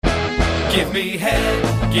Give me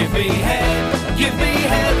head, give me head, give me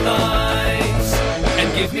headlines,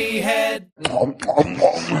 and give me head.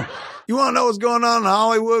 You want to know what's going on in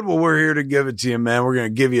Hollywood? Well, we're here to give it to you, man. We're going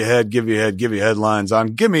to give you head, give you head, give you headlines on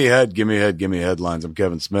Give Me Head, Give Me Head, Give Me Headlines. I'm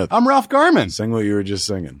Kevin Smith. I'm Ralph Garman. Sing what you were just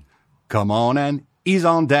singing. Come on and ease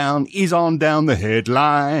on down the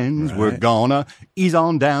headlines. Right. We're gonna ease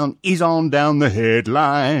on down the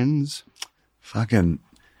headlines. Fucking,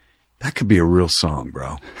 that could be a real song,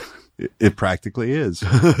 bro. It practically is.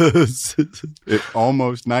 It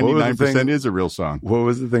almost 99% is a real song. What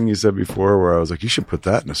was the thing you said before where I was like, you should put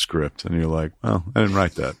that in a script? And you're like, well, I didn't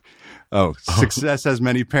write that. Oh, success has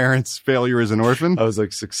many parents, failure is an orphan? I was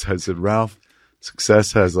like, I said, Ralph,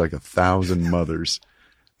 success has like 1,000 mothers.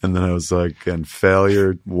 And then I was like, and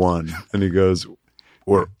failure one. And he goes,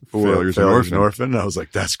 or failure's an orphan. And I was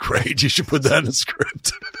like, that's great. You should put that in a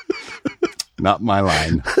script. Not my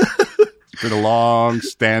line. It's been a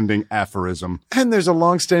long-standing aphorism. And there's a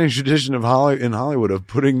long-standing tradition of in Hollywood of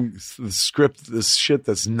putting the script, this shit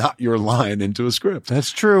that's not your line, into a script. That's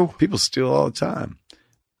true. People steal all the time.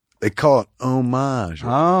 They call it homage. Oh,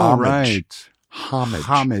 homage. Right.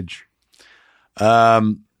 Homage.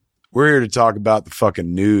 We're here to talk about the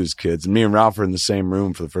fucking news, kids. And me and Ralph are in the same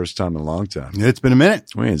room for the first time in a long time. It's been a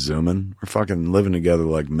minute. We ain't zooming. We're fucking living together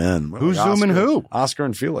like men. Who's like zooming who? Oscar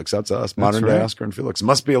and Felix. That's us. Modern day Oscar and Felix. It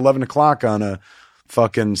must be 11 o'clock on a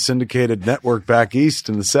fucking syndicated network back east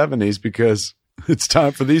in the 70s because it's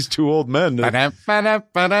time for these two old men to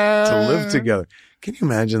live together. Can you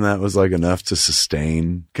imagine that was like enough to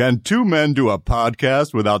sustain? Can two men do a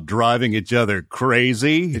podcast without driving each other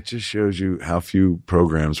crazy? It just shows you how few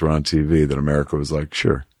programs were on TV that America was like,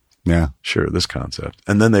 sure. Yeah. Sure, this concept.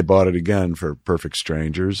 And then they bought it again for Perfect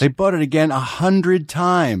Strangers. They bought it again 100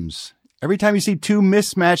 times. Every time you see two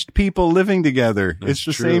mismatched people living together, it's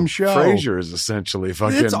the same show. Frasier is essentially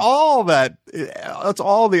fucking... It's all that. It's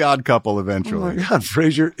all The Odd Couple eventually. Oh my God,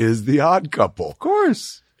 Frasier is The Odd Couple. Of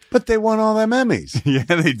course. But they won all them Emmys. Yeah,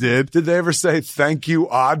 they did. Did they ever say, thank you,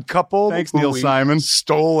 Odd Couple? Thanks, Neil Simon.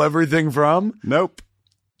 Stole everything from? Nope.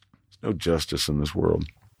 There's no justice in this world.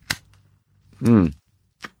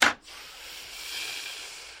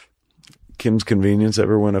 Kim's Convenience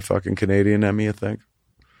ever win a fucking Canadian Emmy, you think?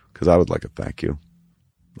 Because I would like a thank you.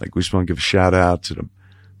 Like, we just want to give a shout out to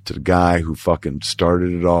the guy who fucking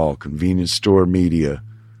started it all. Convenience store media.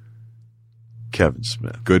 Kevin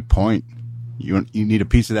Smith. Good point. You need a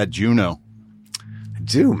piece of that Juno. I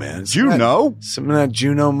do, man. Juno? Some of that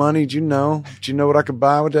Juno money. Do you know what I could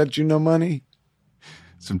buy with that Juno money?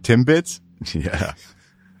 Some Timbits? Yeah.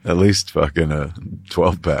 At least fucking a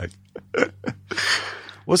 12-pack.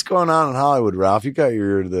 What's going on in Hollywood, Ralph? You got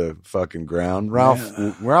your ear to the fucking ground.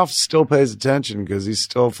 Ralph still pays attention because he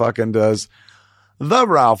still fucking does the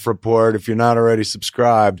Ralph Report. If you're not already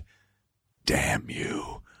subscribed, damn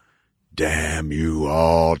you. Damn you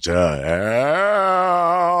all to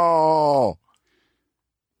hell.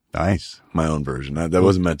 Nice. My own version. That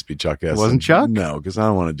wasn't meant to be Chuck Heston. It wasn't Chuck? No, because I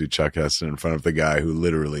don't want to do Chuck Heston in front of the guy who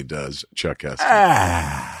literally does Chuck Heston.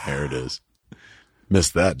 There it is.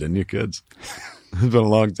 Missed that, didn't you, kids? It's been a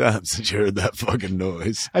long time since you heard that fucking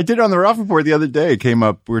noise. I did on the Ralph Report the other day. It came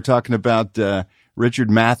up. We were talking about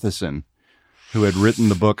Richard Matheson, who had written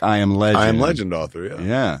the book I Am Legend. I Am Legend author, yeah.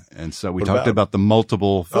 Yeah. And so we talked about the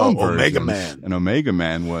multiple film versions. Omega Man. And Omega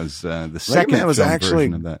Man was the second film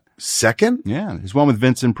version of that. Second? Yeah. There's one with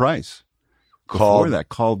Vincent Price. Called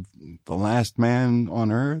The Last Man on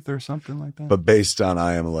Earth or something like that. But based on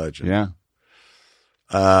I Am Legend. Yeah.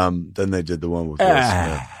 Then they did the one with Will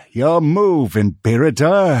Smith. You're moving,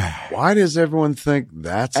 Pirata. Why does everyone think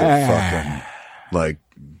that's a fucking like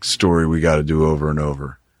story we got to do over and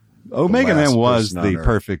over? Omega Man was the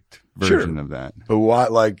perfect version of that. But why,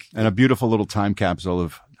 like... And a beautiful little time capsule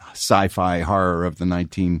of sci-fi horror of the late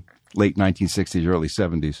 1960s, early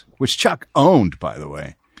 70s, which Chuck owned, by the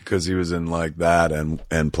way. Because he was in like that and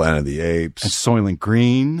Planet of the Apes. And Soylent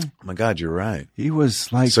Green. Oh my God, you're right. He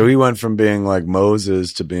was like... So he went from being like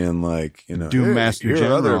Moses to being like, Doom Master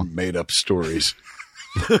General. Other made-up stories.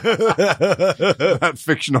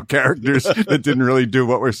 Fictional characters that didn't really do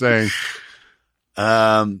what we're saying.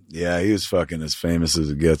 Yeah, he was fucking as famous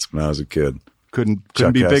as it gets when I was a kid. Couldn't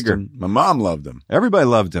Chuck be Heston. bigger. My mom loved him. Everybody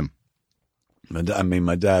loved him. My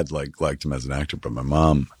dad liked him as an actor, but my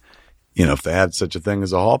mom, if they had such a thing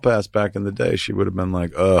as a hall pass back in the day, she would have been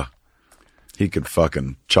like, he could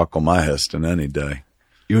fucking chuckle my Heston any day.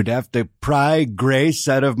 You'd have to pry grace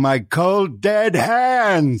out of my cold, dead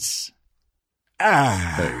hands.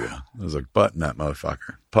 There you go. I was like, button that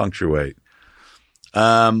motherfucker. Punctuate.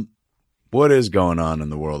 What is going on in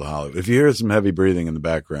the world of Hollywood? If you hear some heavy breathing in the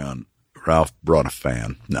background, Ralph brought a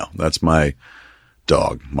fan. No, that's my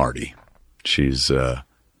dog, Marty. She's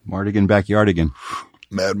Mardigan backyardigan.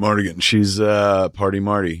 Mad Mardigan. She's Party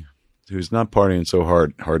Marty, who's not partying so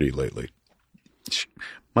hardy lately. She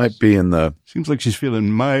might be in the. Seems like she's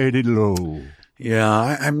feeling mighty low.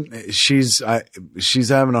 Yeah, she's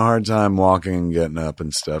having a hard time walking and getting up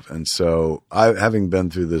and stuff. And so having been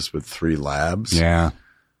through this with 3 labs. Yeah.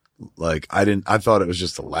 Like I thought it was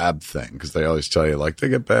just a lab thing because they always tell you like they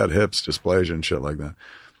get bad hips, dysplasia and shit like that.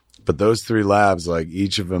 But those 3 labs, like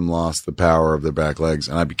each of them lost the power of their back legs,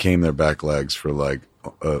 and I became their back legs for like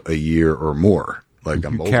a year or more. Like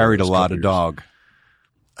I'm carried a lot of dog.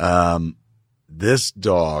 This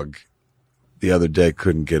dog the other day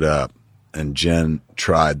couldn't get up, and Jen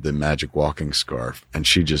tried the magic walking scarf, and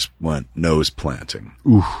she just went nose planting.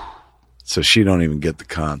 Oof. So she don't even get the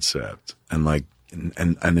concept, and like.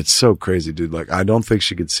 And it's so crazy, dude. Like, I don't think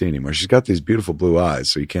she could see anymore. She's got these beautiful blue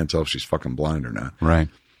eyes, so you can't tell if she's fucking blind or not. Right.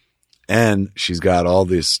 And she's got all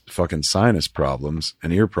these fucking sinus problems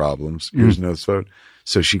and ear problems, ears, nose, throat.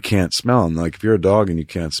 So she can't smell. And like, if you're a dog and you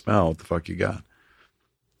can't smell, what the fuck you got?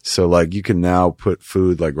 So like, you can now put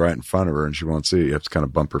food like right in front of her and she won't see it. You have to kind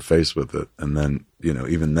of bump her face with it. And then, you know,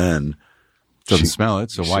 even then. Doesn't smell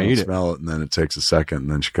it, so why eat it? Smell it, and then it takes a second,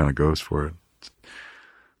 and then she kind of goes for it.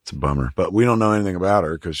 It's a bummer, but we don't know anything about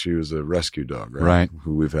her because she was a rescue dog, right? Right.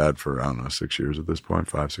 Who we've had for, I don't know, 6 years at this point,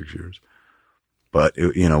 5-6 years. But,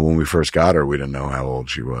 you know, when we first got her, we didn't know how old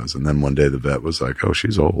she was. And then one day the vet was like, oh,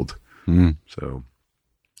 she's old. So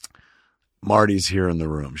Marty's here in the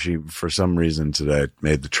room. She, for some reason today,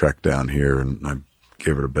 made the trek down here, and I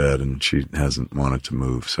gave her to bed, and she hasn't wanted to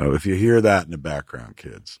move. So if you hear that in the background,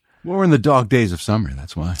 kids. Well, we're in the dog days of summer.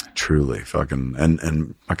 That's why. Truly, fucking,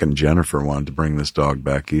 and fucking Jennifer wanted to bring this dog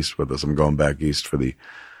back east with us. I'm going back east for the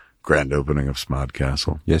grand opening of Smod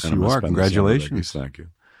Castle. Yes, you are. Congratulations. Thank you.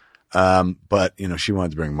 But you know, she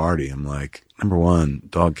wanted to bring Marty. I'm like, number one,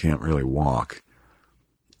 dog can't really walk,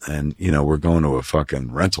 and you know, we're going to a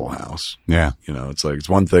fucking rental house. Yeah. You know, it's like it's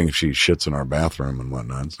one thing if she shits in our bathroom and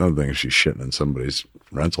whatnot. It's another thing if she's shitting in somebody's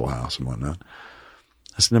rental house and whatnot.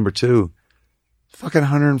 That's number two. Fucking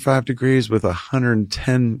 105 degrees with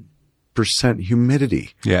 110% humidity.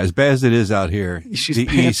 Yeah, as bad as it is out here. She's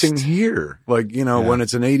panting here. Like, you know, when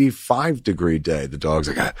it's an 85 degree day, the dog's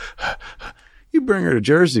like, you bring her to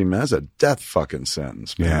Jersey, man, that's a death fucking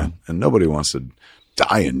sentence, man. Yeah. And nobody wants to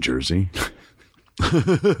die in Jersey.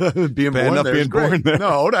 being born there is great. There.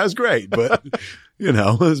 No, that's great, but, you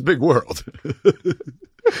know, it's a big world.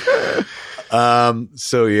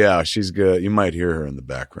 So, yeah, she's good. You might hear her in the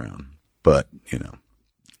background. But, you know,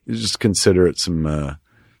 you just consider it some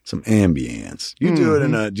ambience. You do it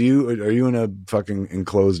in a, are you in a fucking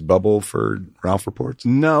enclosed bubble for Ralph Reports?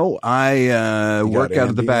 No, I work out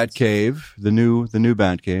of the Bat Cave, the new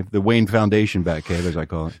Bat Cave, the Wayne Foundation Bat Cave, as I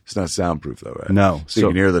call it. It's not soundproof though, right? No. So you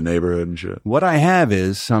can hear the neighborhood and shit. What I have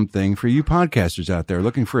is something for you podcasters out there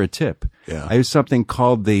looking for a tip. Yeah. I have something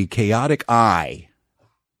called the Chaotic Eye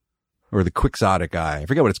or the Quixotic Eye. I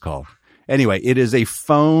forget what it's called. Anyway, it is a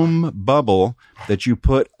foam bubble that you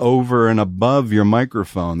put over and above your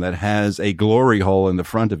microphone that has a glory hole in the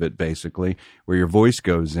front of it, basically, where your voice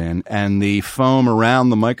goes in. And the foam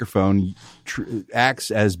around the microphone acts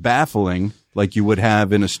as baffling like you would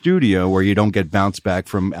have in a studio where you don't get bounce back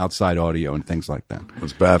from outside audio and things like that.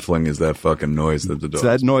 What's baffling is that fucking noise that the dog. So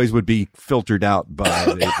that noise would be filtered out by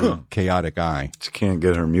the Chaotic Eye. She can't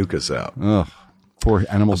get her mucus out. Ugh. Poor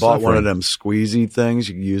animal I bought suffering. one of them squeezy things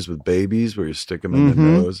you can use with babies where you stick them in the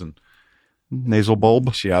nose and nasal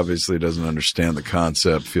bulb. She obviously doesn't understand the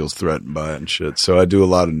concept, feels threatened by it and shit. So I do a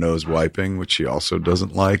lot of nose wiping, which she also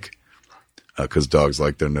doesn't like because dogs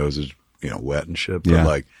like their noses, you know, wet and shit. But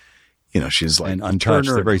like, you know, she's like, and untouched,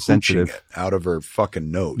 they're very sensitive. Out of her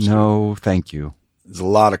fucking nose. No, thank you. There's a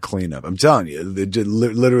lot of cleanup. I'm telling you, it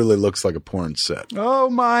literally looks like a porn set.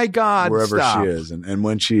 Oh my God. Wherever stop. she is. And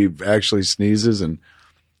when she actually sneezes and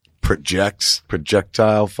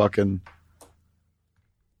projectile fucking.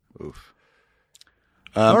 Oof.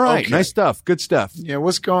 All right. Okay. Nice stuff. Good stuff. Yeah.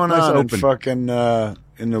 What's going on in fucking,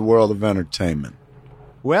 in the world of entertainment?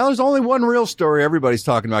 Well, there's only one real story everybody's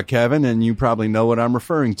talking about, Kevin, and you probably know what I'm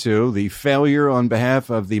referring to. The failure on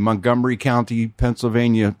behalf of the Montgomery County,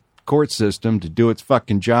 Pennsylvania court system to do its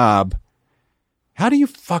fucking job. How do you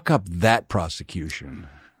fuck up that prosecution?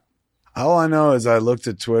 All I know is I looked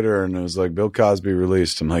at Twitter and it was like Bill Cosby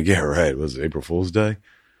released. I'm like, yeah, right. Was it April Fool's Day?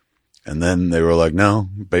 And then they were like, no,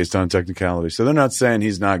 based on technicality. So they're not saying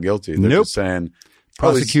he's not guilty. They're just saying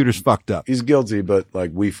prosecutors fucked up. He's guilty, but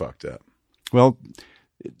like we fucked up. Well,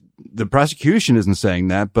 the prosecution isn't saying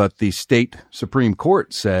that, but the state Supreme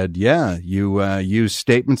Court said, yeah, you used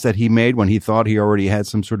statements that he made when he thought he already had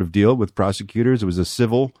some sort of deal with prosecutors. It was a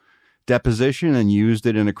civil deposition and used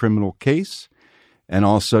it in a criminal case. And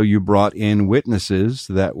also you brought in witnesses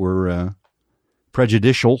that were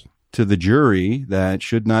prejudicial to the jury that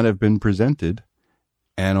should not have been presented.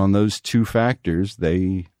 And on those two factors,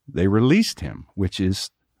 they released him, which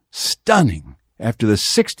is stunning. After the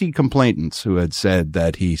 60 complainants who had said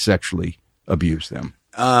that he sexually abused them.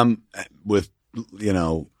 With,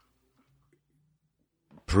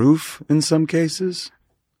 proof in some cases.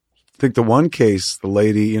 I think the one case, the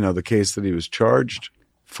lady, the case that he was charged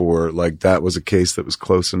for, like that was a case that was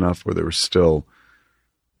close enough where there was still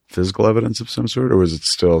physical evidence of some sort, or was it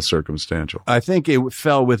still circumstantial? I think it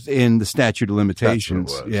fell within the statute of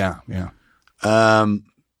limitations. That's what it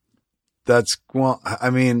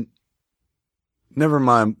was. Yeah. Never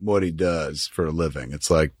mind what he does for a living.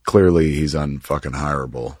 It's like clearly he's unfucking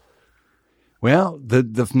hireable. Well,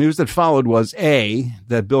 the news that followed was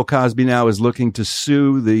that Bill Cosby now is looking to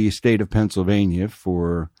sue the state of Pennsylvania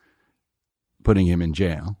for putting him in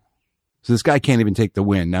jail. So this guy can't even take the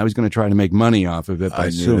win. Now he's going to try to make money off of it by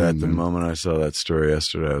suing. I knew that the moment I saw that story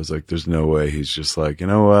yesterday. I was like, there's no way he's just like, you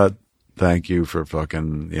know what? Thank you for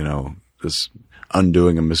fucking, this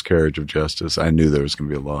undoing a miscarriage of justice. I knew there was going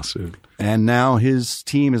to be a lawsuit. And now his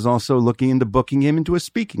team is also looking into booking him into a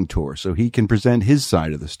speaking tour so he can present his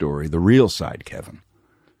side of the story, the real side, Kevin.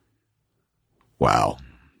 Wow.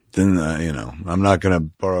 Then, I'm not going to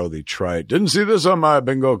borrow the trite. Didn't see this on my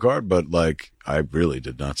bingo card, but like, I really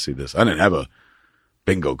did not see this. I didn't have a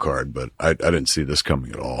bingo card, but I didn't see this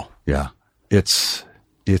coming at all. Yeah. It's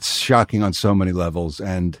shocking on so many levels.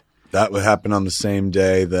 And that would happen on the same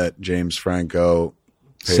day that James Franco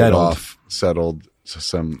settled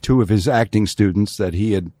some two of his acting students that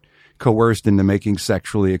he had coerced into making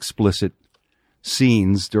sexually explicit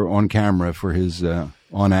scenes on camera for his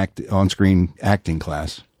on-screen acting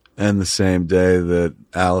class. And the same day that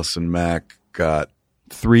Allison Mack got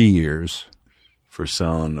 3 years for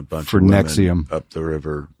selling a bunch for of women Nexium up the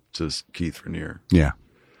river to Keith Raniere. Yeah.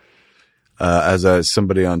 As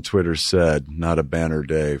somebody on Twitter said, not a banner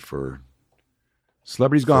day for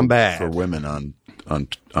celebrities gone bad for women on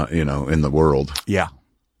in the world. Yeah,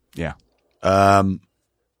 yeah. Man,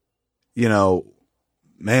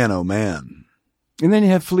 oh man. And then you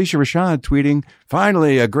have Felicia Rashad tweeting,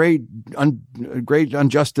 "Finally, a great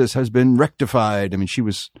injustice has been rectified." I mean, she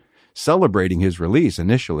was celebrating his release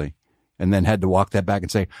initially, and then had to walk that back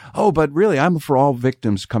and say, "Oh, but really, I'm for all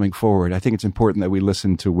victims coming forward. I think it's important that we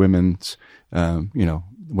listen to women's,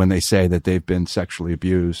 when they say that they've been sexually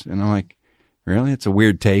abused." And I'm like, really? It's a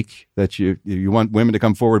weird take that you want women to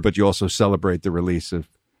come forward, but you also celebrate the release of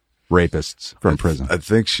rapists from prison. I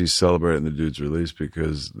think she's celebrating the dude's release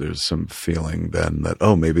because there's some feeling then that,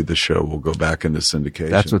 maybe the show will go back into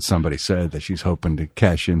syndication. That's what somebody said, that she's hoping to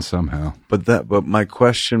cash in somehow. But my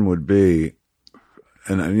question would be,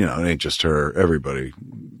 and it ain't just her, everybody,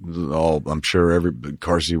 I'm sure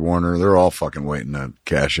Carsey Warner, they're all fucking waiting to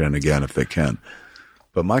cash in again if they can.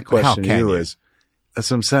 But my question to you is, that's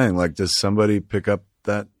what I'm saying. Like, does somebody pick up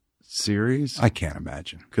that series? I can't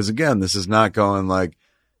imagine. Because again, this is not going like,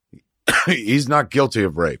 he's not guilty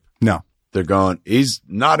of rape. No. They're going, he's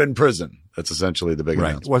not in prison. That's essentially the big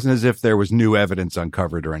announcement. It wasn't as if there was new evidence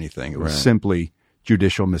uncovered or anything. It was simply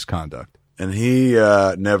judicial misconduct. And he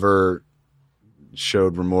never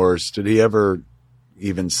showed remorse. Did he ever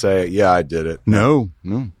even say, yeah, I did it? No.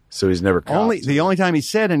 So he's never caught. The only time he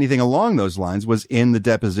said anything along those lines was in the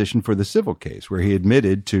deposition for the civil case, where he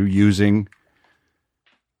admitted to using,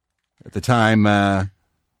 at the time, not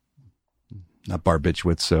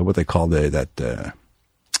barbiturates, what they call the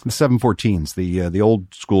 714s, the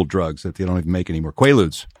old school drugs that they don't even make anymore,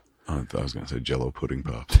 Quaaludes. I thought I was going to say Jell-O pudding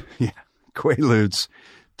pops. Yeah, Quaaludes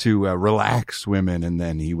to relax women, and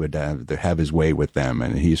then he would have his way with them,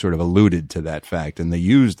 and he sort of alluded to that fact, and they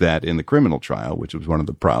used that in the criminal trial, which was one of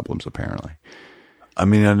the problems, apparently. I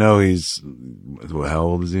mean, I know how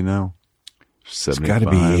old is he now? 75? It's got to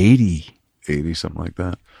be 80. 80, something like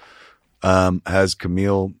that. Has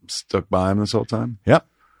Camille stuck by him this whole time? Yep.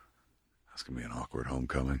 That's going to be an awkward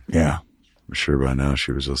homecoming. Yeah. I'm sure by now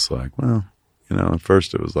she was just like, well, at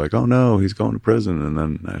first it was like, oh no, he's going to prison. And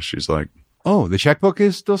then now she's like, oh, the checkbook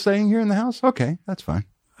is still staying here in the house? Okay, that's fine.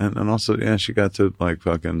 And also, yeah, she got to I'm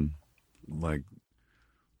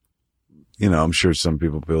sure some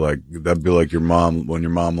people feel like that'd be like your mom when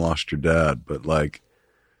your mom lost your dad. But like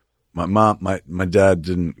my dad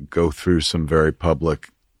didn't go through some very public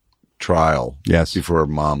trial before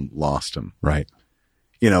mom lost him. Right.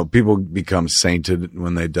 People become sainted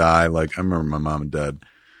when they die. Like I remember my mom and dad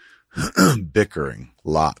bickering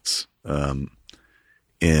lots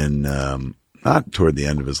in not toward the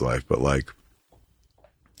end of his life, but like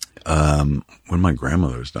when my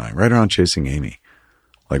grandmother was dying, right around Chasing Amy.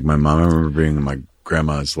 Like my mom, I remember being in my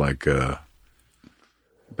grandma's like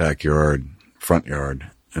backyard, front yard,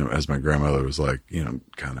 as my grandmother was like, you know,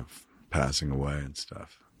 kind of passing away and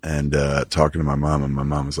stuff. And talking to my mom, and my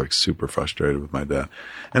mom was like super frustrated with my dad.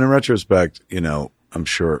 And in retrospect, you know, I'm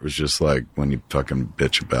sure it was just like when you fucking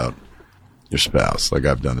bitch about your spouse, like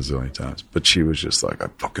I've done a zillion times. But she was just like,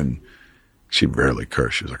 she rarely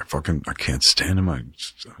cursed. She was like, I can't stand him. I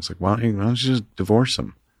was like, why don't you just divorce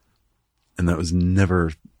him? And that was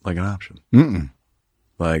never like an option. Mm-mm.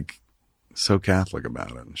 Like, so Catholic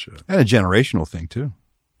about it and shit. And a generational thing too,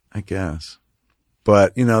 I guess.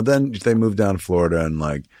 But, you know, then they moved down to Florida and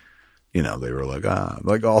like, you know, they were like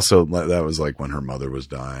also that was like when her mother was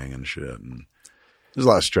dying and shit. And there's a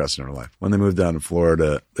lot of stress in her life. When they moved down to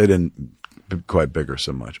Florida, they didn't quite bicker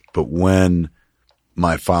so much. But when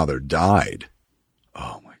my father died,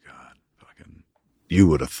 oh my God, fucking, you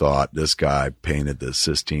would have thought this guy painted the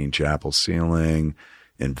Sistine Chapel ceiling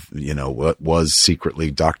and, you know, what was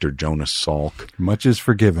secretly Dr. Jonas Salk. much is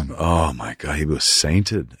forgiven. Oh my God, he was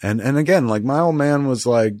sainted. And again, like my old man was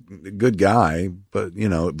like a good guy, but you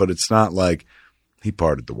know, but it's not like he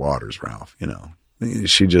parted the waters, Ralph, you know.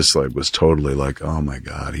 She just like was totally like, oh my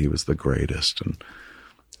God, he was the greatest. And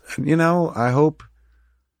you know, I hope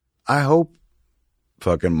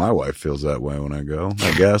fucking my wife feels that way when I go,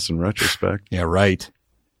 I guess, in retrospect. Yeah, right.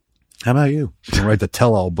 How about you? She can write the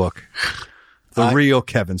tell-all book. The real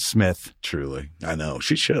Kevin Smith. Truly. I know.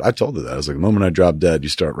 She should. I told her that. I was like, the moment I drop dead, you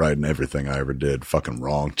start writing everything I ever did fucking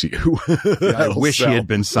wrong to you. I wish he had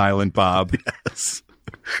been Silent Bob. Yes.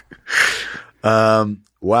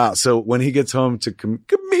 Wow. So when he gets home to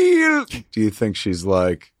Camille, do you think she's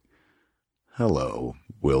like, hello,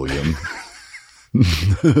 William?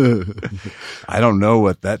 I don't know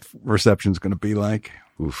what that reception's going to be like.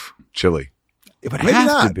 Oof. Chilly. It would Maybe have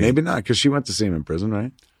not. to be. Maybe not. Because she went to see him in prison,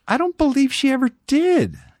 right? I don't believe she ever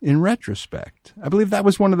did, in retrospect. I believe that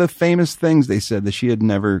was one of the famous things they said, that she had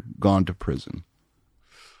never gone to prison.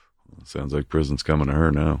 Sounds like prison's coming to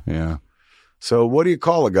her now. Yeah. So what do you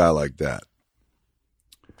call a guy like that?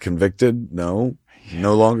 Convicted? No.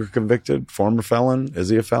 No longer convicted? Former felon? Is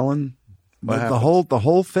he a felon? But the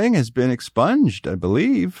whole thing has been expunged, I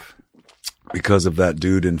believe. Because of that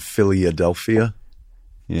dude in Philadelphia?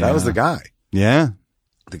 Yeah. That was the guy. Yeah.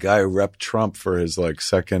 The guy who repped Trump for his like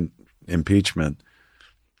second impeachment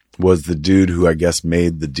was the dude who I guess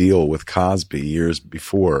made the deal with Cosby years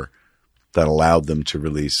before that allowed them to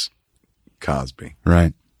release Cosby.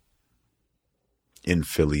 Right. In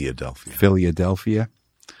Philadelphia. Philadelphia.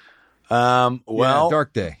 Well, yeah,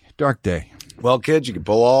 dark day. Dark day. Well, kids, you can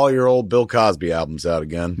pull all your old Bill Cosby albums out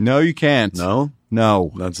again. No, you can't. No?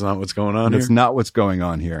 No. That's not what's going on That's here? not what's going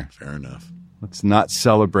on here. Fair enough. Let's not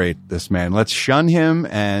celebrate this man. Let's shun him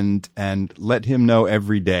and let him know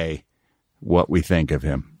every day what we think of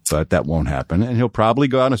him. But that won't happen. And he'll probably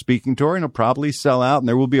go on a speaking tour and he'll probably sell out. And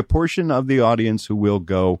there will be a portion of the audience who will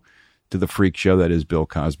go to the freak show that is Bill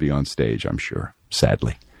Cosby on stage, I'm sure.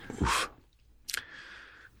 Sadly. Oof.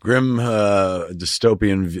 Grim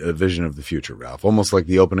dystopian vision of the future, Ralph. Almost like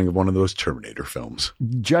the opening of one of those Terminator films.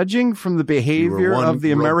 Judging from the behavior of the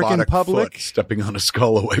American public, stepping on a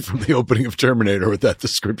skull away from the opening of Terminator with that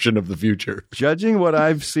description of the future. Judging what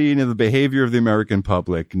I've seen of the behavior of the American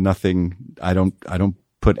public, nothing. I don't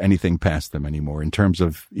put anything past them anymore in terms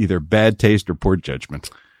of either bad taste or poor judgment.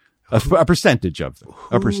 A percentage of them.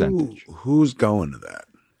 A percentage. Who's going to that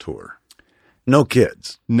tour? No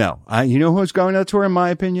kids. No. You know who's going to that tour, in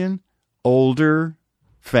my opinion? Older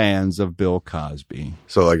fans of Bill Cosby.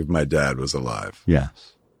 So, like, if my dad was alive.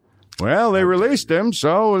 Yes. Well, they released him,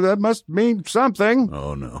 so that must mean something.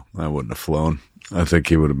 Oh, no. I wouldn't have flown. I think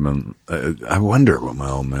he would have been... I wonder what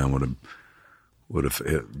my old man would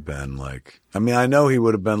have been like. I mean, I know he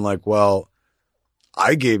would have been like, well,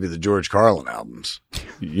 I gave you the George Carlin albums.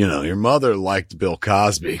 You know, your mother liked Bill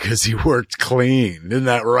Cosby because he worked clean. Isn't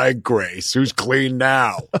that right, Grace? Who's clean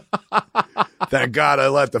now? Thank God I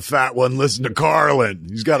let the fat one listen to Carlin.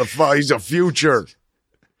 He's a future.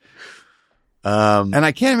 And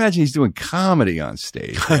I can't imagine he's doing comedy on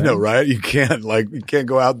stage. Right? I know, right? You can't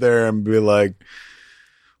go out there and be like,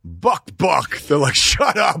 Buck. They're like,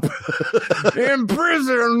 shut up. In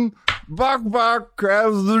prison, Buck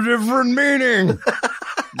has a different meaning.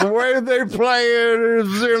 The way they play it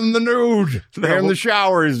is in the nude, in the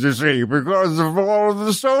showers, you see, because of all of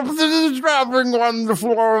the soap that is dropping on the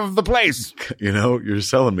floor of the place. You know, you're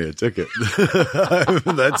selling me a ticket.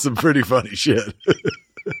 That's some pretty funny shit.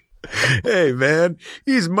 Hey, man,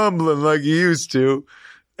 he's mumbling like he used to,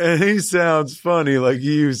 and he sounds funny like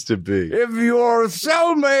he used to be. If your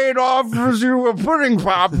cellmate offers you a pudding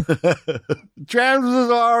pop, chances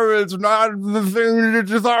are it's not the thing that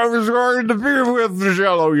you thought it was going to be with the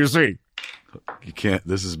Jello, you see. You can't.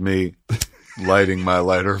 This is me lighting my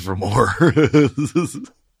lighter for more.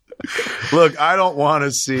 Look, I don't want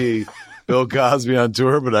to see Bill Cosby on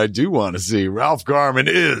tour, but I do want to see Ralph Garman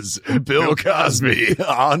is Bill Cosby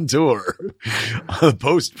on tour, on a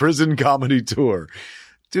post-prison comedy tour.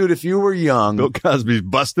 Dude, if you were young, Bill Cosby's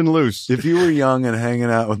busting loose. if you were young and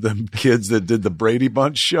hanging out with them kids that did the Brady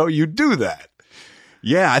Bunch show, you'd do that.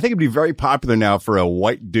 Yeah, I think it'd be very popular now for a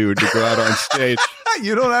white dude to go out on stage.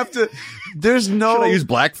 You don't have to. There's no. Should I use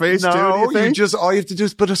blackface too? Do No, you think? just all you have to do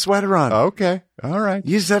is put a sweater on. Okay, all right.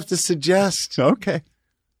 You just have to suggest. Okay.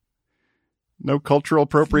 No cultural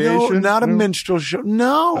appropriation. No, not a minstrel show.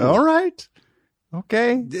 No. All right.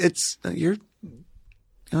 Okay. It's you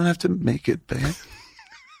don't have to make it bad.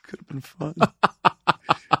 Could have been fun.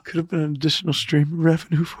 Could have been an additional stream of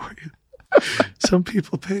revenue for you. Some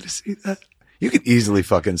people pay to see that. You could easily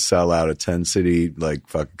fucking sell out a 10-city like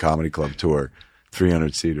fucking comedy club tour,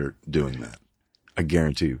 300-seater doing that. I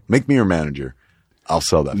guarantee you. Make me your manager. I'll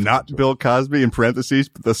sell that. Not Bill Cosby in parentheses,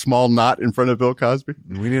 but the small knot in front of Bill Cosby.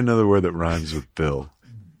 We need another word that rhymes with Bill.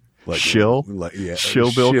 Like Shill? Like yeah.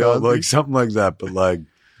 Shill Bill Cosby? Like something like that, but like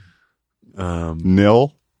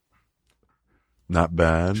Nil. not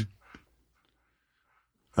bad.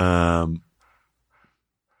 There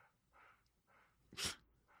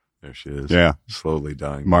she is. Yeah. Slowly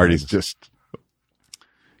dying. Marty's just.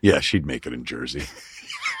 Yeah, she'd make it in Jersey.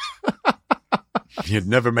 You'd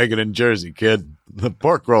never make it in Jersey, kid. The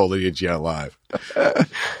pork roll will eat you alive.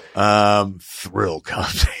 Thrill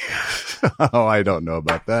Cosby. Oh, I don't know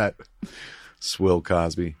about that. Swill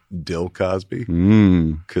Cosby. Dill Cosby.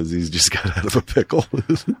 Mm. Because he's just got out of a pickle.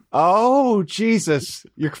 Oh, Jesus.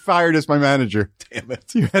 You're fired as my manager. Damn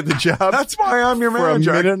it. You had the job. That's why I'm your For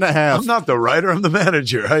manager. a minute and a half. I'm not the writer. I'm the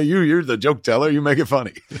manager. Hey, you're the joke teller. You make it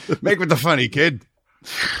funny. Make with the funny, kid.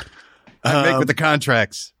 I make with the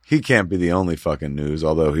contracts. He can't be the only fucking news,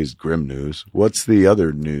 although he's grim news. What's the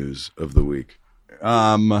other news of the week?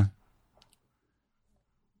 Well,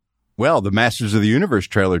 the Masters of the Universe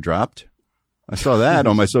trailer dropped. I saw that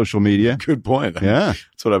on my social media. Good point. Yeah.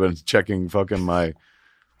 That's what I've been checking fucking my.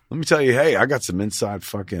 Let me tell you, hey, I got some inside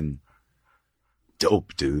fucking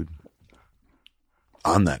dope, dude,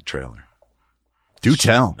 on that trailer. Do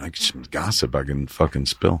tell. Like some gossip I can fucking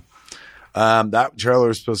spill. That trailer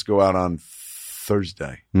is supposed to go out on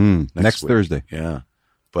Thursday. Next week. Thursday. Yeah.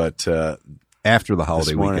 But After the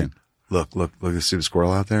holiday this morning, weekend. look, see the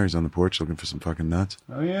squirrel out there? He's on the porch looking for some fucking nuts.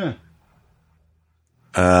 Oh, yeah.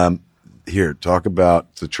 Here, talk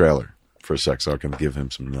about the trailer for a sec so I can give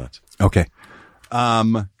him some nuts. Okay.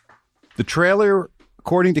 The trailer,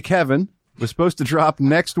 according to Kevin, was supposed to drop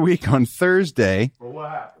next week on Thursday. Well,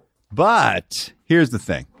 what happened? But here's the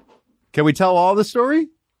thing. Can we tell all the story?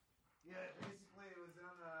 Yeah, basically it was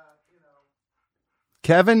on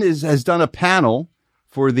Kevin has done a panel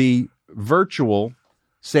for the virtual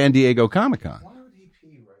San Diego Comic-Con. Why would he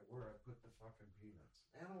pee right where I put the fucking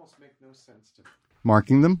peanuts? Animals make no sense to me.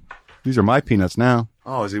 Marking them. These are my peanuts now.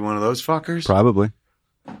 Oh, is he one of those fuckers? Probably.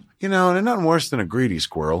 You know, they're nothing worse than a greedy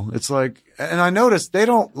squirrel. It's like, and I noticed they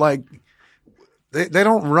don't like, they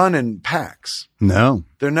don't run in packs. No.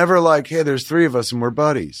 They're never like, hey, there's 3 of us and we're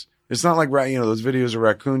buddies. It's not like, you know, those videos of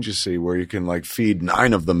raccoons you see where you can like feed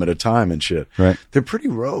 9 of them at a time and shit. Right. They're pretty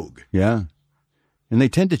rogue. Yeah. And they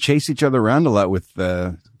tend to chase each other around a lot with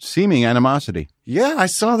seeming animosity. Yeah, I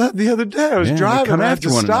saw that the other day. I was Yeah, they driving. come I had after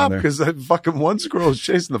to one stop another. because that fucking one squirrel was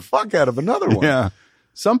chasing the fuck out of another one. Yeah.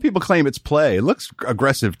 Some people claim it's play. It looks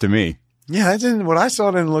aggressive to me. Yeah, what I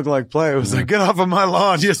saw didn't look like play. It was like, get off of my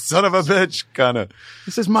lawn, you son of a bitch, kind of.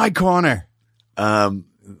 This is my corner.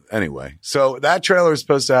 Anyway, so that trailer is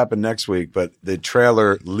supposed to happen next week, but the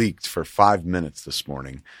trailer leaked for 5 minutes this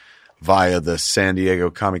morning via the San Diego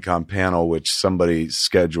Comic-Con panel, which somebody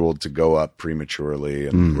scheduled to go up prematurely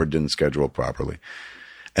and or didn't schedule properly.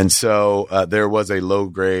 And so there was a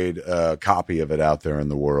low-grade copy of it out there in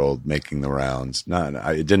the world making the rounds.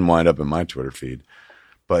 It didn't wind up in my Twitter feed.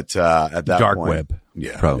 But at that dark point, web.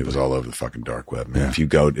 Yeah, probably. It was all over the fucking dark web, man.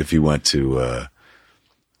 Yeah. If you went to, it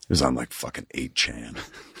was on like fucking 8chan,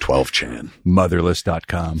 12chan,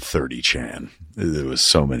 Motherless.com. 30chan. There was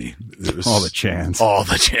so many. It was All the Chans. All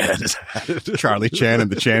the Chans. Charlie Chan and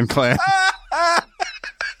the Chan clan.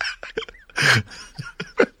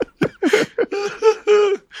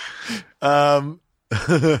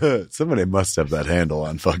 Somebody must have that handle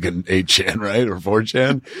on fucking 8chan, right? Or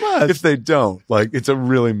 4chan. If they don't, like, it's a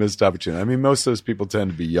really missed opportunity. I mean, most of those people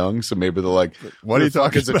tend to be young, so maybe they're like, what are you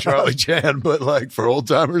talking about? It's a Charlie Chan, but like for old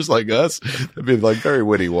timers like us, it'd be like very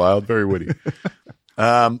witty, wild, very witty.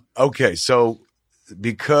 Okay. So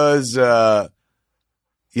because, it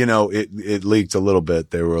leaked a little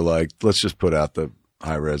bit, they were like, let's just put out the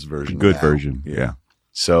high res version. Good now. version. Yeah.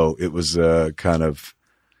 So it was, kind of,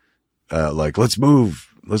 like, let's move.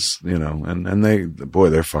 And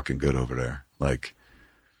they're fucking good over there. Like,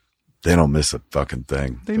 they don't miss a fucking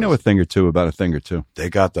thing. They know a thing or two about a thing or two. They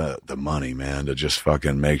got the money, man, to just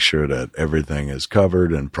fucking make sure that everything is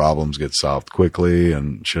covered and problems get solved quickly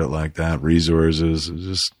and shit like that. Resources,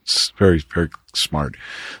 just very, very smart.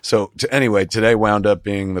 So anyway, today wound up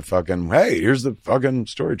being the fucking, hey, here's the fucking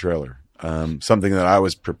story trailer. Something that I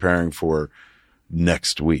was preparing for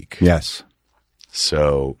next week. Yes.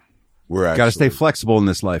 So we're actually got to stay flexible in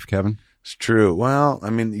this life, Kevin. It's true. Well,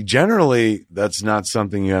 I mean, generally that's not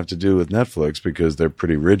something you have to do with Netflix because they're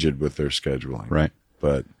pretty rigid with their scheduling. Right.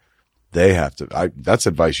 But they have to, that's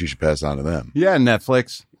advice you should pass on to them. Yeah,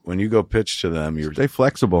 Netflix. When you go pitch to them, stay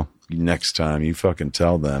flexible. Next time you fucking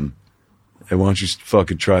tell them, hey, why don't you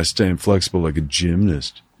fucking try staying flexible like a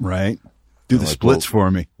gymnast? Right. Do the splits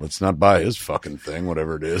for me. Let's not buy his fucking thing,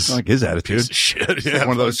 whatever it is. I like his attitude. Piece of shit. Yeah,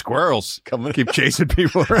 one of those squirrels. Keep chasing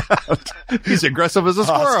people around. He's aggressive as a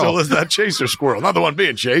squirrel. Still is that chaser squirrel. Not the one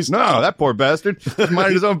being chased. No, that poor bastard. He's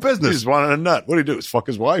minding his own business. He's wanting a nut. What do he do? Is fuck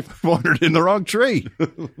his wife? Wandered in the wrong tree.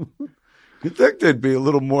 You'd think they'd be a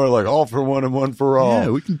little more like all for one and one for all. Yeah,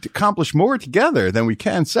 we can accomplish more together than we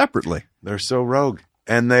can separately. They're so rogue.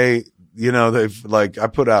 And they've like, I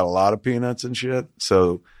put out a lot of peanuts and shit.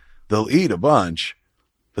 So they'll eat a bunch.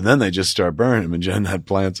 But then they just start burning them, and Jen had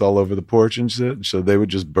plants all over the porch and shit. So they would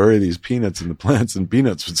just bury these peanuts in the plants, and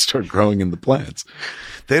peanuts would start growing in the plants.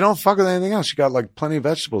 They don't fuck with anything else. You got like plenty of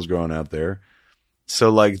vegetables growing out there. So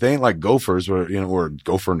like they ain't like gophers or a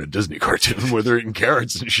gopher in a Disney cartoon where they're eating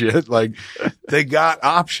carrots and shit. Like they got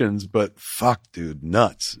options, but fuck, dude,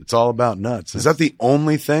 nuts. It's all about nuts. Is that the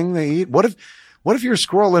only thing they eat? What if you're a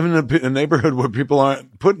squirrel living in a neighborhood where people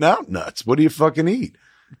aren't putting out nuts? What do you fucking eat?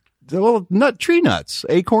 Well, tree nuts,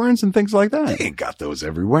 acorns, and things like that. They ain't got those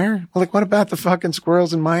everywhere. Like, what about the fucking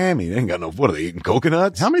squirrels in Miami? They ain't got no, what are they eating,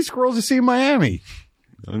 coconuts? How many squirrels you see in Miami?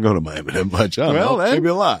 I don't go to Miami that much. I don't know. Maybe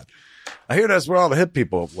a lot. I hear that's where all the hip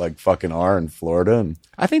people like fucking are in Florida. And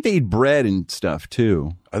I think they eat bread and stuff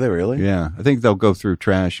too. Are they really? Yeah. I think they'll go through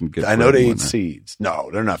trash and get I know they eat seeds. No,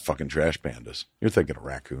 they're not fucking trash pandas. You're thinking of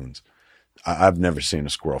raccoons. I've never seen a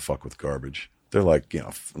squirrel fuck with garbage. They're like,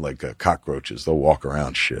 cockroaches. They'll walk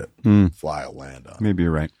around shit. Fly will land on. Maybe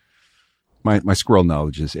you're right. My squirrel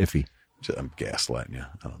knowledge is iffy. I'm gaslighting you.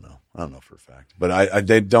 I don't know for a fact. But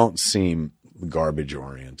they don't seem garbage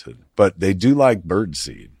oriented. But they do like bird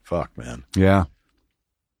seed. Fuck, man. Yeah.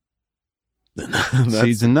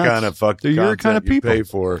 Seeds and nuts. Kind of fuck. They're your kind of people. You pay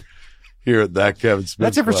for here at that Kevin Smith.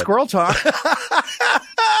 That's it for Squirrel Talk.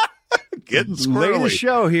 Getting squirrely. Latest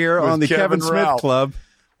show here on the Kevin Smith Ralph. Club.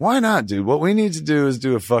 Why not, dude? What we need to do is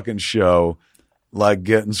do a fucking show like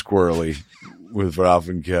Gettin Squirely with Ralph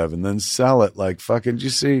and Kev and then sell it like fucking, did you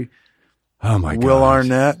see Will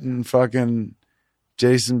Arnett and fucking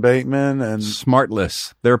Jason Bateman and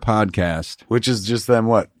Smartless, their podcast. Which is just them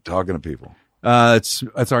talking to people. It's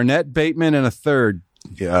Arnett, Bateman, and a third.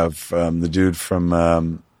 Yeah, the dude from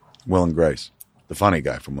Will and Grace. The funny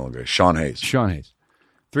guy from Will and Grace. Sean Hayes.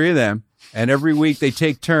 Three of them. And every week they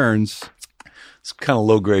take turns. It's kind of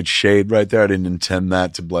low-grade shade right there. I didn't intend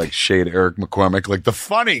that to like shade Eric McCormick, like the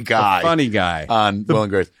funny guy. On Will and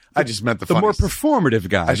Grace. I just meant the more performative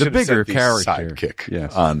guy, the bigger character.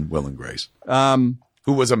 Sidekick on Will and Grace.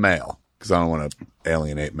 Who was a male, because I don't want to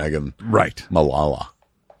alienate Megan. Right. Malali,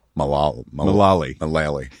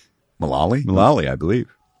 I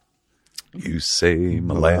believe. You say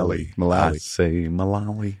Malali. I say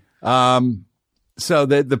Malali. So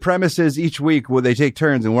the premise is each week they take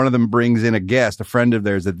turns and one of them brings in a guest, a friend of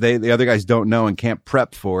theirs that the other guys don't know and can't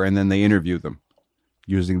prep for, and then they interview them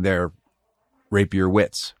using their rapier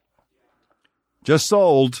wits. Just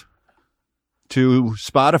sold to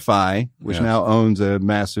Spotify, which now owns a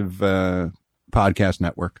massive podcast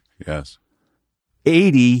network. Yes.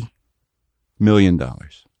 $80 million.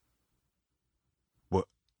 What?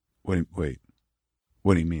 Wait.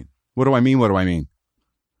 What do you mean? What do I mean?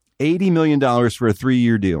 $80 million for a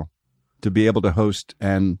 3-year deal to be able to host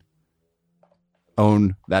and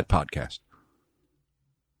own that podcast.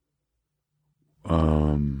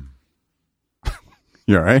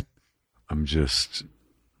 You all right?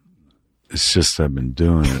 It's just I've been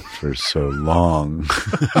doing it for so long,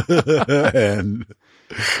 and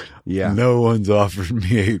no one's offered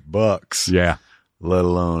me $8. Yeah. Let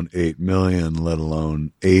alone 8 million, let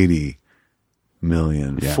alone 80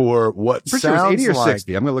 million for what Pretty sounds sure it was 80 or like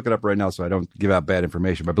 60. I'm going to look it up right now so I don't give out bad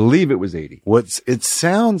information, but I believe it was 80. it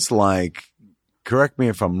sounds like, correct me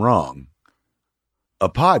if I'm wrong, a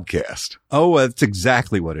podcast. Oh, that's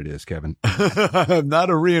exactly what it is, Kevin. Not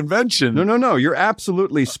a reinvention. No. You're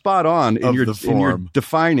absolutely spot on in your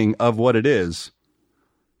defining of what it is.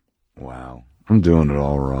 Wow. I'm doing it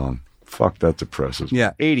all wrong. Fuck, that depresses me.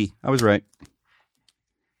 Yeah, 80. I was right.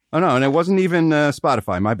 Oh, no, and it wasn't even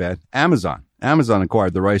Spotify. My bad. Amazon. Amazon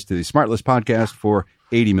acquired the rights to the Smartless podcast for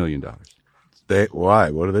 $80 million. Why?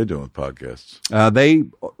 What are they doing with podcasts? They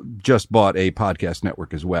just bought a podcast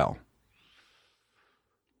network as well.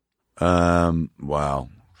 Wow.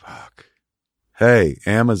 Fuck. Hey,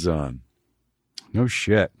 Amazon. No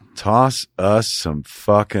shit. Toss us some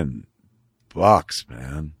fucking bucks,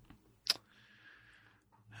 man. I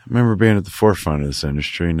remember being at the forefront of this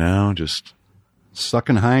industry. Now just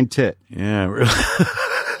sucking hind tit. Yeah, really.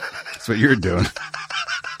 That's what you're doing.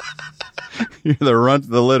 You're the runt of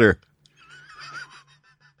the litter.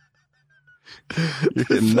 You're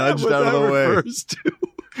getting nudged out of the way.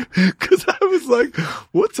 Because I was like,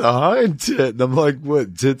 what's a hind tit? And I'm like,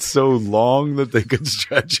 what, tits so long that they could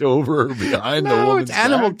stretch over or behind the woman's it's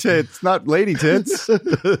animal back? tits, not lady tits.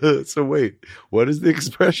 So wait, what is the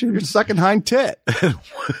expression? You're sucking hind tit.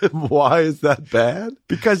 Why is that bad?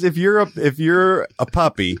 Because if you're a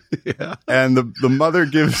puppy and the mother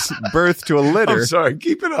gives birth to a litter. I'm sorry,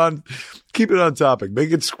 keep it on topic.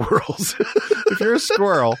 Make it squirrels. If you're a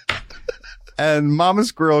squirrel and mama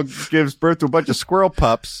squirrel gives birth to a bunch of squirrel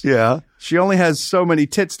pups. Yeah. She only has so many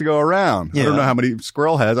tits to go around. Yeah. I don't know how many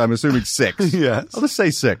squirrel has. I'm assuming 6. Yes. I'll just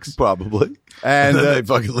say 6. Probably. And then they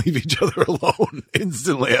fucking leave each other alone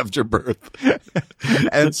instantly after birth.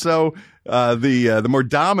 And so the more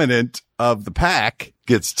dominant of the pack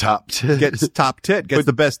gets top tit. Gets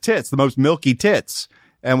the best tits, the most milky tits.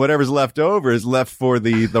 And whatever's left over is left for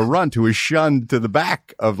the runt who is shunned to the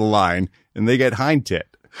back of the line, and they get hind tit.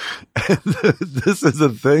 This is a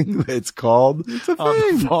thing it's called on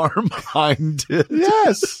the farm, hind tit.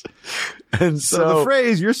 Yes. And so the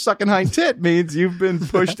phrase "you're sucking hind tit" means you've been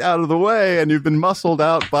pushed out of the way and you've been muscled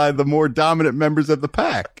out by the more dominant members of the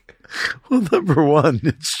pack. Well, number one,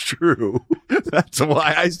 it's true. That's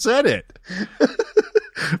why I said it.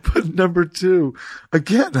 But number two,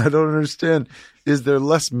 again, I don't understand. Is there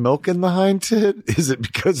less milk in the hind tit? Is it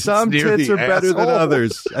because some tits are better than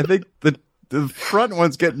others? I think the front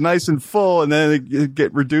ones get nice and full, and then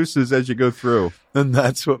it reduces as you go through. And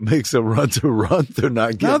that's what makes a runt. They're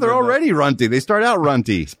not getting. No, they're already runty. They start out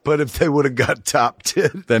runty. But if they would have got top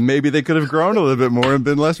tit, then maybe they could have grown a little bit more and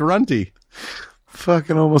been less runty.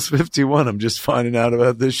 Fucking almost 51. I'm just finding out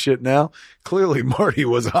about this shit now. Clearly, Marty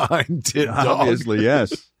was a hind tit dog. Obviously,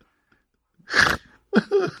 yes.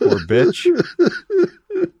 Poor bitch.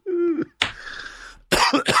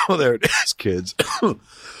 Oh, there it is, kids.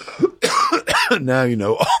 Now you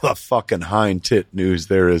know all the fucking hind tit news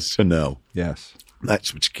there is to know. Yes.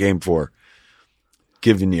 That's what you came for.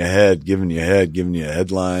 Giving you headlines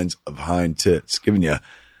of hind tits. Giving you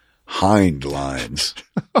hind lines.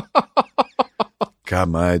 God,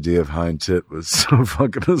 my idea of hind tit was so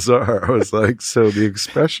fucking bizarre. I was like, so the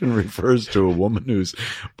expression refers to a woman whose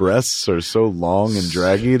breasts are so long and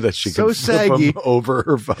draggy that she can flip them over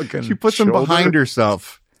her fucking She puts shoulder, them behind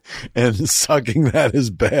herself. And sucking that is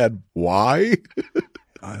bad. Why?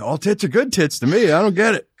 All tits are good tits to me. I don't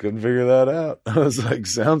get it. Couldn't figure that out. I was like,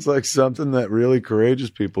 sounds like something that really courageous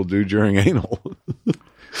people do during anal.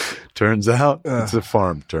 Turns out it's a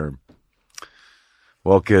farm term.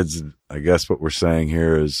 Well, kids, I guess what we're saying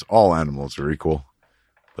here is all animals are equal,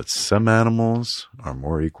 but some animals are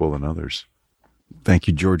more equal than others. Thank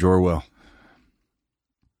you, George Orwell.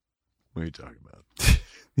 What are you talking about?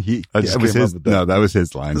 That was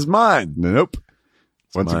his line. It's mine. Nope.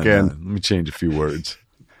 Once again, let me change a few words.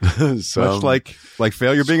 Much like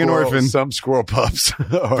failure being an orphan. Some squirrel pups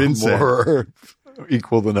are more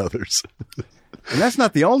equal than others. And that's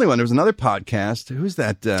not the only one. There was another podcast. Who's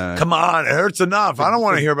that? Come on, it hurts enough. I don't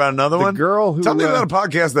want to hear about another one. Girl who tell me about a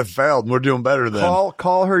podcast that failed and we're doing better than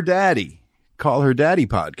Call Her Daddy. Call Her Daddy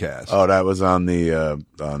podcast. Oh, that was on the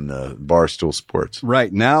Barstool Sports.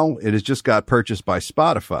 Right. Now it has just got purchased by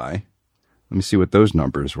Spotify. Let me see what those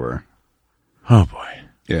numbers were. Oh boy.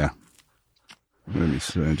 Yeah. Let me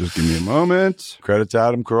see. Just give me a moment. Credit to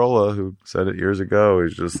Adam Carolla, who said it years ago.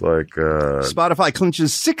 He's just like Spotify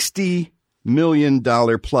clinches $60 million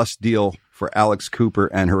plus deal for Alex Cooper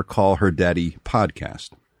and her Call Her Daddy podcast.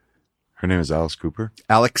 Her name is Alice Cooper.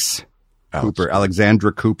 Alex Cooper,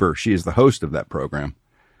 Alexandra Cooper. She is the host of that program.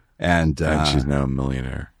 And she's now a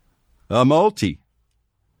millionaire. A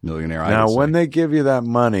multi-millionaire. Now, when they give you that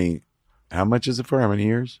money, how much is it for? How many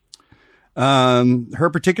years? Her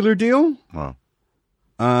particular deal? Wow.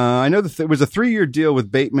 I know that it was a 3-year deal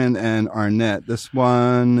with Bateman and Arnett. This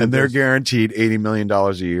one. And they're guaranteed $80 million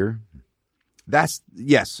a year?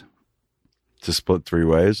 Yes. To split 3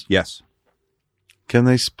 ways? Yes. Can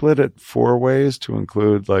they split it 4 ways to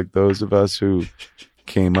include like those of us who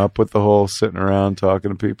came up with the whole sitting around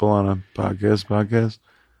talking to people on a podcast?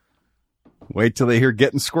 Wait till they hear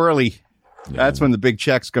Gettin Squirely. Yeah. That's when the big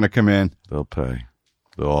check's going to come in. They'll pay.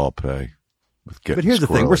 They'll all pay. But here's the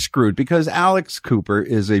thing. We're screwed because Alex Cooper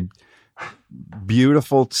is a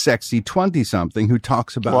beautiful, sexy 20-something who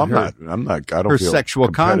talks about I don't her feel sexual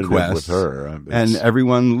conquest with her. and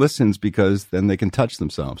everyone listens because then they can touch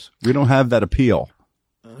themselves. We don't have that appeal.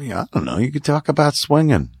 Yeah, I don't know. You could talk about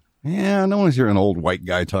swinging. Yeah, no one's hearing an old white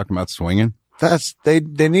guy talking about swinging. They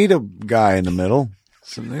need a guy in the middle.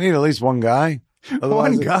 So they need at least one guy.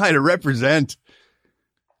 One guy to represent.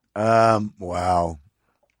 Wow.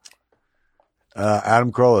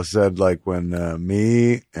 Adam Carolla said, like, when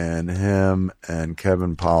me and him and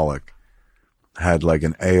Kevin Pollak had like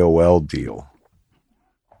an AOL deal,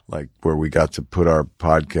 like where we got to put our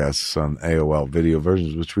podcasts on AOL video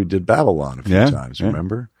versions, which we did Babylon a few times,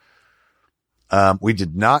 remember? We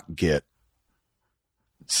did not get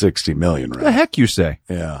 60 million, right? The heck you say?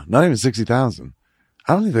 Yeah, not even 60,000.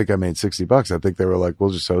 I don't even think I made $60. I think they were like, we'll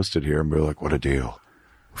just host it here. And we were like, what a deal.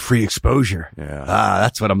 Free exposure. Yeah.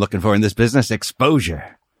 That's what I'm looking for in this business.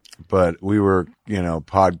 Exposure. But we were,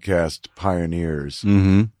 podcast pioneers.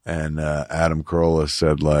 Mm-hmm. And Adam Carolla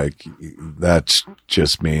said, like, that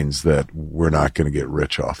just means that we're not going to get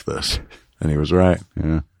rich off this. And he was right.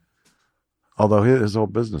 Yeah. Although his whole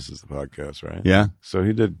business is the podcast, right? Yeah. So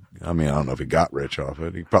he did. I mean, I don't know if he got rich off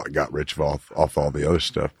it. He probably got rich off all the other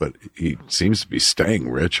stuff, but he seems to be staying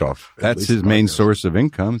rich off. That's his main source of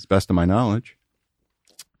income, as best of my knowledge.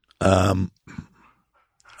 I'm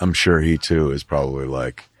sure he too is probably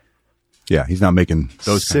like, yeah, he's not making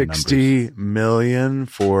those 60 million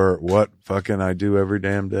for what fucking I do every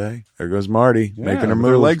damn day. There goes Marty making her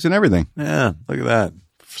move. Her legs and everything. Yeah, look at that.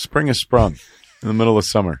 Spring is sprung in the middle of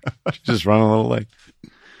summer. She's just running a little late.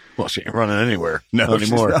 Well, she ain't running anywhere. No,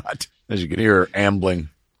 anymore. She's not. As you can hear her ambling,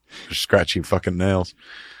 her scratchy fucking nails.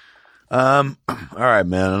 All right,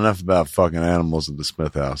 man. Enough about fucking animals at the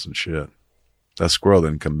Smith house and shit. That squirrel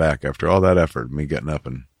didn't come back after all that effort, me getting up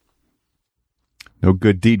and... No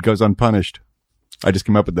good deed goes unpunished. I just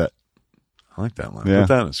came up with that. I like that line. Yeah. Put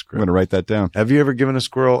that in a script. I'm going to write that down. Have you ever given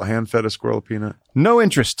hand-fed a squirrel a peanut? No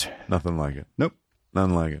interest. Nothing like it. Nope.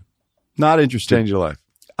 Nothing like it. Not interested. Change your life.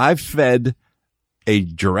 I've fed a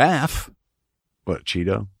giraffe. What,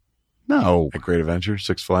 Cheeto? No. At Great Adventure?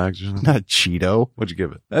 Six Flags or something? Not Cheeto. What'd you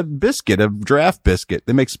give it? A biscuit, a giraffe biscuit.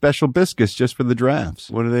 They make special biscuits just for the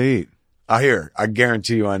giraffes. What do they eat? I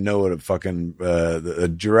guarantee you I know what a fucking a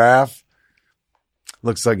giraffe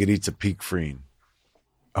looks like. It eats a peak freen.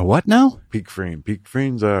 A what now? Peak freen. Peak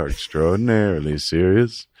freens are extraordinarily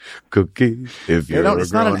serious cookie. If you're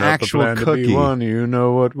it's not an actual cookie. To be one, you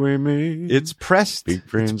know what we mean. It's pressed. Peak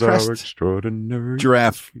freens are extraordinary.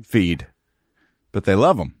 Giraffe feed, but they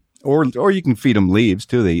love them. Or you can feed them leaves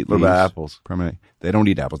too. They eat leaves. What about apples? They don't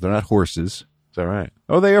eat apples. They're not horses. Is that right?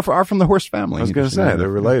 Oh, they are from the horse family. I was going to say they're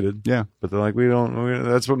related. Yeah, but they're like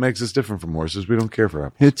that's what makes us different from horses. We don't care for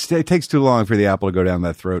apples. It takes too long for the apple to go down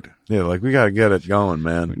that throat. Yeah, like we got to get it going,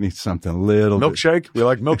 man. We need something a little milkshake. We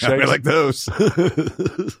like milkshakes. Yeah, we like those.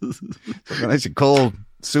 Nice and cold,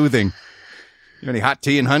 soothing. You have any hot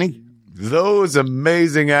tea and honey? Those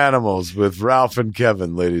Amazing Animals with Ralph and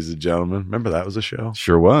Kevin, ladies and gentlemen. Remember that was a show?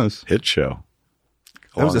 Sure was. Hit show.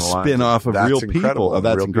 That was a spin-off of Real People. Oh,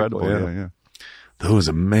 That's Real Incredible. People, Yeah. Those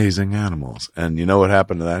Amazing Animals. And you know what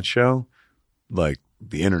happened to that show? Like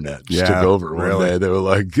the internet just took over one day. They were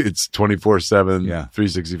like, it's 24/7,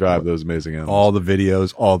 365, Those Amazing Animals. All the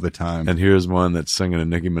videos, all the time. And here's one that's singing a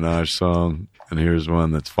Nicki Minaj song. And here's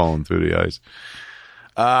one that's falling through the ice.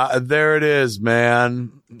 There it is,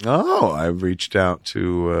 man. Oh, I reached out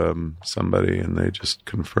to somebody and they just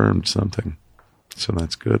confirmed something. So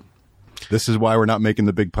that's good. This is why we're not making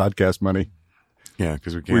the big podcast money. Yeah,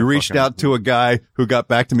 because we can't. We reached out to a guy who got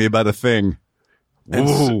back to me about a thing.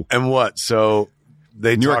 And what? So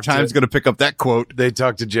they New York Times is going to pick up that quote. They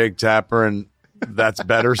talked to Jake Tapper, and that's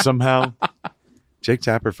better somehow. Jake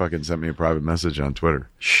Tapper fucking sent me a private message on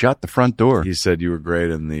Twitter. Shut the front door. He said you were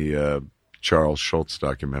great in the Charles Schultz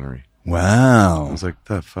documentary. Wow. I was like,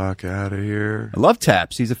 the fuck out of here. I love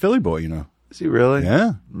Taps. He's a Philly boy, you know. Is he really?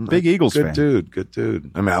 Yeah. Big Eagles Good fan. dude. Good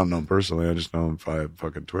dude. I mean, I don't know him personally. I just know him via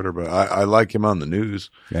fucking Twitter, but I like him on the news.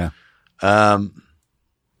 Yeah. Yeah,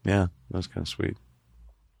 that was kind of sweet.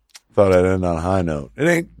 Thought I'd end on a high note. It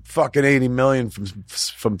ain't fucking 80 million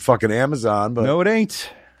from fucking Amazon, but No, it ain't.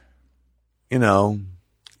 you know,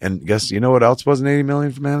 and guess you know what else wasn't 80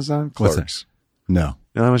 million from Amazon? What's Clerks. No.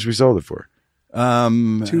 You know how much we sold it for?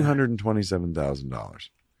 $227,000.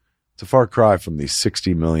 It's a far cry from the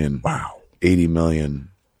 60 million, Wow. 80 million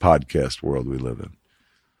podcast world we live in.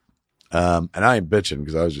 And I ain't bitching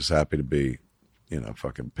because I was just happy to be,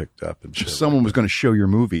 fucking picked up and shit. Someone was going to show your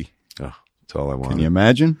movie. Oh, that's all I wanted. Can you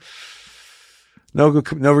imagine? No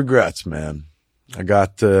regrets, man. I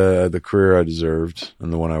got the career I deserved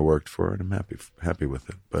and the one I worked for, and I'm happy with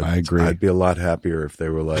it. But I agree. I'd be a lot happier if they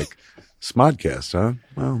were like, Smodcast, huh?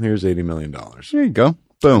 Well, here's $80 million. There you go.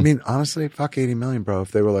 Boom. I mean, honestly, fuck 80 million, bro.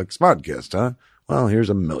 If they were like, Smodcast, huh? Well, here's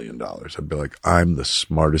 $1 million. I'd be like, I'm the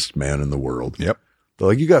smartest man in the world. Yep. They're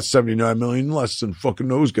like, you got 79 million less than fucking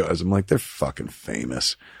those guys. I'm like, they're fucking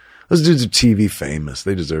famous. Those dudes are TV famous.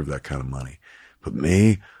 They deserve that kind of money. But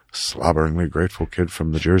me, slobberingly grateful kid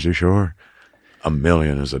from the Jersey Shore, $1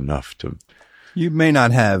 million is enough to. You may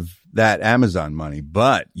not have that Amazon money,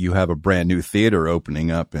 but you have a brand new theater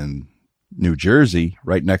opening up in New Jersey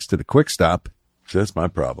right next to the Quick Stop. See, that's my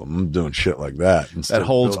problem. I'm doing shit like that. That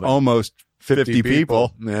holds almost 50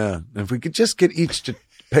 people. Yeah. And if we could just get each to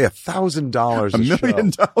pay $1,000 $1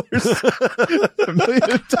 million. $1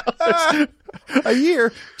 million a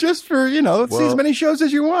year just for, see as many shows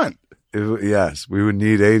as you want. Yes, we would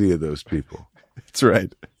need 80 of those people. That's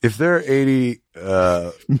right. If there are 80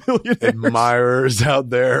 admirers out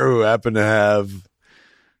there who happen to have,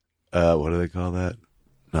 what do they call that?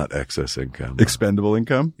 Not excess income. Expendable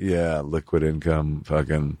income? Yeah, liquid income.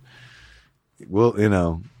 Fucking, well,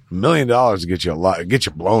 $1 million to get you get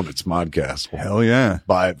you blown at Smodcast. Hell yeah.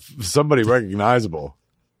 By somebody recognizable.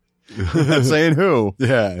 Not saying who.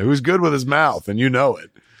 Yeah, who's good with his mouth, and you know it.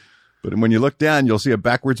 But when you look down, you'll see a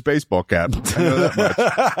backwards baseball cap. I know that much.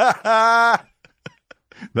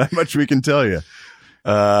 That much we can tell you.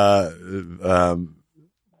 Selfie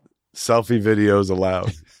videos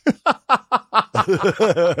allowed.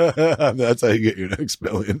 That's how you get your next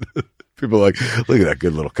million. People are like, look at that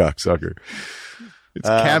good little cocksucker. It's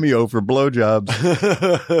cameo for blowjobs.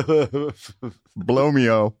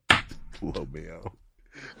 Blowmeo. Blowmeo.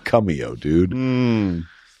 Cumeo, dude. It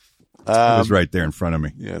was right there in front of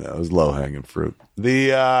me. Yeah, that was low hanging fruit.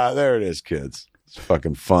 There it is, kids. It's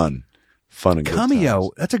fucking fun. Fun and good Cameo.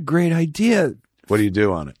 times. That's a great idea. What do you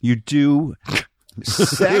do on it? You do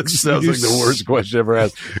sex. Sounds like the worst question ever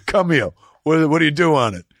asked. Cameo. What do you do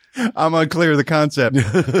on it? I'm unclear of the concept.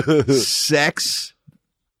 Sex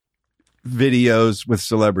videos with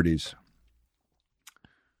celebrities.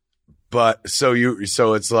 But so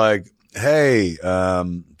it's like, hey,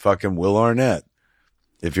 fucking Will Arnett,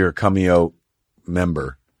 if you're a Cameo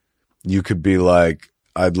member, you could be like,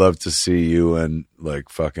 I'd love to see you and like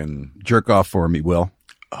fucking Jerk off for me, Will.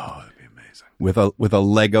 Oh, that'd be amazing. With a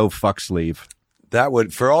Lego fuck sleeve. That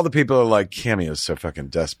would, for all the people who are like, Cameo's so fucking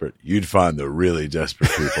desperate, you'd find the really desperate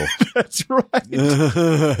people. That's right.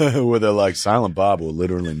 Where they're like, Silent Bob will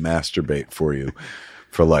literally masturbate for you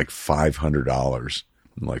for like $500.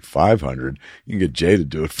 I'm like, 500? You can get Jay to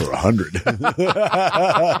do it for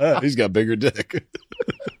 100. He's got bigger dick.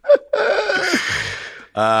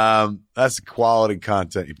 That's the quality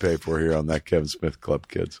content you pay for here on that Kevin Smith Club,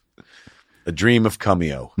 kids. A Dream of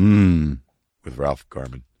Cameo with Ralph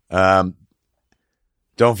Garman.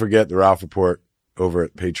 Don't forget the Ralph Report over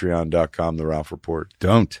at patreon.com, the Ralph Report.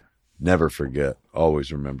 Don't. Never forget.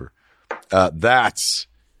 Always remember. You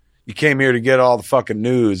came here to get all the fucking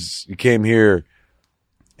news. You came here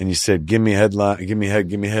and you said, give me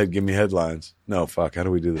headlines. No, fuck. How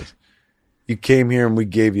do we do this? You came here and we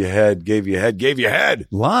gave you head.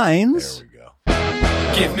 Lines. There we go.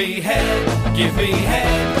 Give me head, give me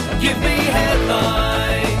head, give me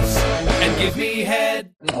headlines, and give me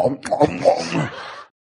head.